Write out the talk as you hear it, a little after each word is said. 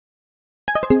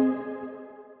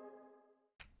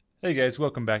Hey guys,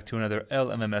 welcome back to another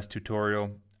LMMS tutorial.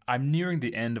 I'm nearing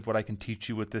the end of what I can teach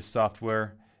you with this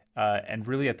software, and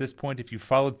really at this point, if you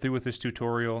followed through with this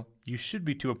tutorial, you should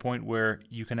be to a point where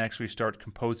you can actually start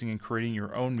composing and creating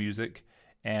your own music.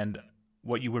 And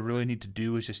what you would really need to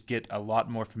do is just get a lot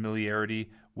more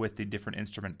familiarity with the different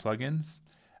instrument plugins,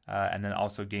 and then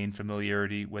also gain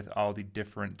familiarity with all the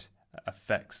different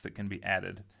effects that can be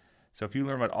added. So if you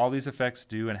learn what all these effects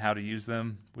do and how to use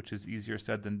them, which is easier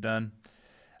said than done,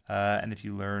 and if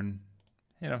you learn,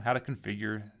 how to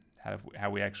configure, how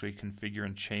we actually configure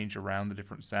and change around the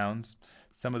different sounds.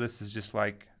 Some of this is just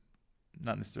like,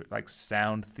 not necessarily like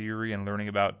sound theory and learning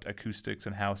about acoustics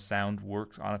and how sound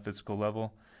works on a physical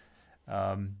level.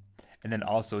 And then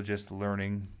also just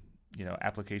learning,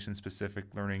 application specific,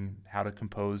 learning how to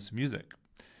compose music.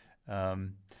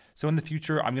 So in the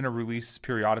future, I'm going to release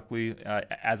periodically,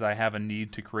 as I have a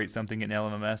need to create something in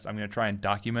LMMS, I'm going to try and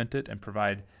document it and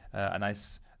provide a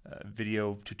nice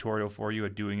video tutorial for you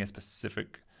at doing a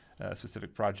specific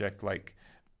project, like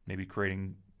maybe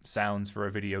creating sounds for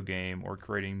a video game or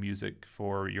creating music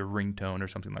for your ringtone or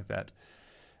something like that.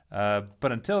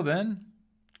 But until then,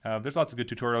 there's lots of good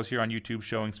tutorials here on YouTube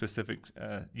showing specific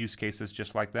use cases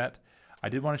just like that. I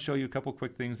did want to show you a couple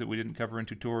quick things that we didn't cover in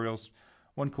tutorials.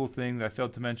 One cool thing that I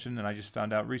failed to mention, and I just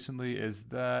found out recently, is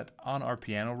that on our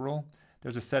piano roll,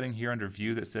 there's a setting here under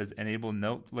View that says Enable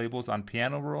Note Labels on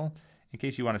Piano Roll, in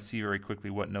case you want to see very quickly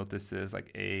what note this is, like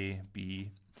A,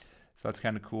 B. So that's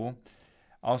kind of cool.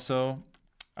 Also,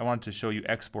 I wanted to show you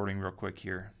exporting real quick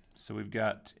here. So we've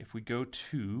got, if we go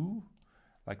to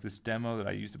like this demo that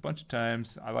I used a bunch of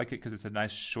times, I like it because it's a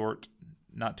nice short,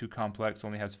 not too complex,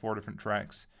 only has 4 different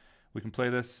tracks. We can play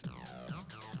this,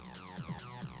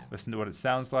 listen to what it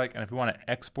sounds like, and if we want to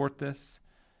export this,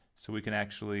 so we can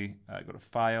actually go to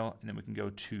File, and then we can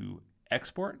go to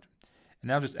Export. And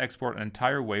now just export an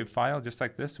entire WAV file just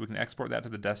like this. So we can export that to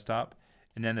the desktop,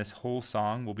 and then this whole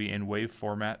song will be in WAV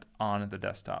format on the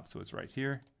desktop. So it's right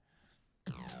here.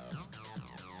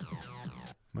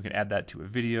 We can add that to a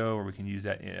video, or we can use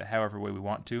that however way we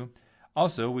want to.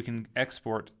 Also, we can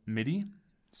export MIDI.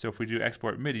 So if we do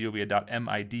export MIDI, it'll be a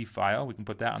 .mid file. We can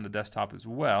put that on the desktop as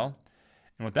well.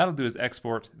 And what that'll do is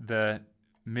export the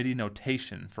MIDI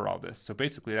notation for all this. So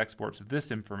basically it exports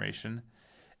this information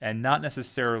and not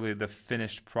necessarily the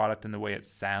finished product in the way it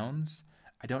sounds.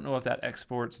 I don't know if that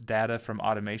exports data from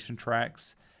automation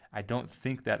tracks. I don't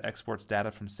think that exports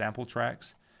data from sample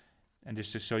tracks. And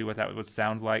just to show you what that would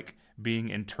sound like being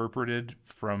interpreted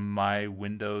from my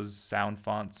Windows sound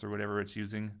fonts or whatever it's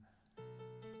using.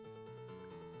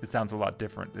 It sounds a lot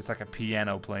different. It's like a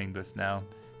piano playing this now,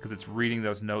 because it's reading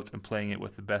those notes and playing it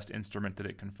with the best instrument that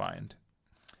it can find.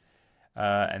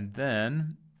 And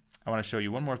then I want to show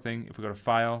you one more thing. If we go to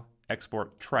File,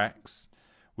 Export Tracks,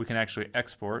 we can actually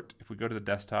export. If we go to the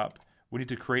desktop, we need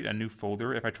to create a new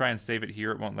folder. If I try and save it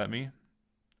here, it won't let me.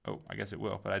 Oh, I guess it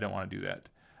will, but I don't want to do that.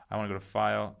 I want to go to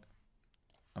File,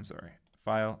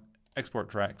 Export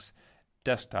Tracks,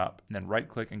 Desktop, and then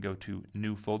right-click and go to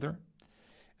New Folder.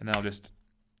 And then I'll just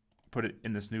put it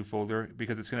in this new folder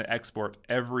because it's going to export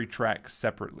every track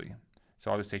separately.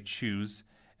 So I'll just say Choose,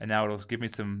 and now it'll give me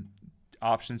some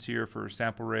options here for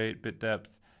sample rate, bit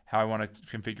depth, how I want to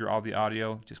configure all the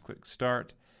audio. Just click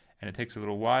Start, and it takes a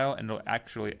little while, and it'll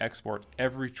actually export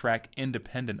every track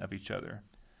independent of each other.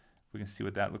 We can see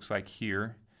what that looks like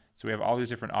here. So we have all these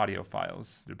different audio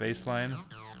files, the bass line.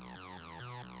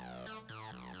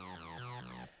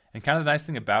 And kind of the nice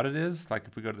thing about it is, like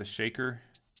if we go to the shaker,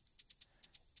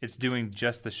 it's doing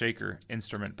just the shaker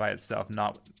instrument by itself,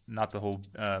 not the whole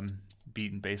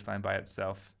beat and bass line by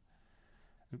itself.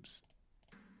 Oops.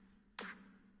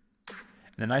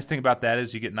 And the nice thing about that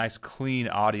is you get nice clean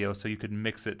audio, so you could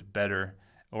mix it better.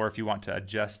 Or if you want to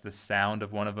adjust the sound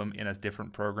of one of them in a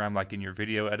different program, like in your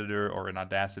video editor or in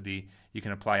Audacity, you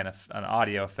can apply an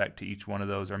audio effect to each one of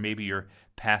those. Or maybe you're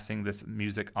passing this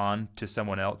music on to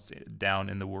someone else down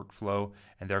in the workflow,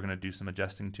 and they're going to do some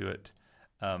adjusting to it.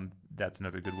 That's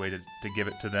another good way to give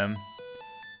it to them,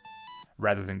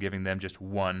 rather than giving them just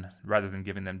one, rather than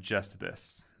giving them just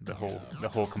this, the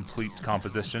whole complete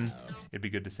composition. It'd be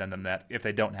good to send them that if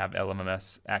they don't have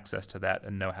LMMS access to that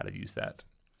and know how to use that.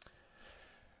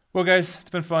 Well guys, it's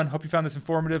been fun. Hope you found this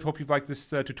informative. Hope you've liked this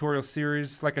tutorial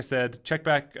series. Like I said, check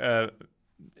back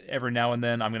every now and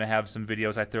then. I'm going to have some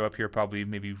videos I throw up here probably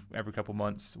maybe every couple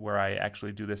months where I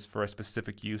actually do this for a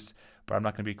specific use, but I'm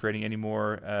not going to be creating any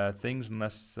more things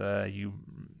unless you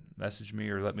message me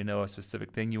or let me know a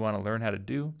specific thing you want to learn how to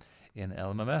do in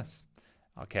LMMS.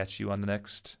 I'll catch you on the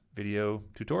next video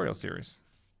tutorial series.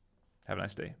 Have a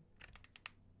nice day.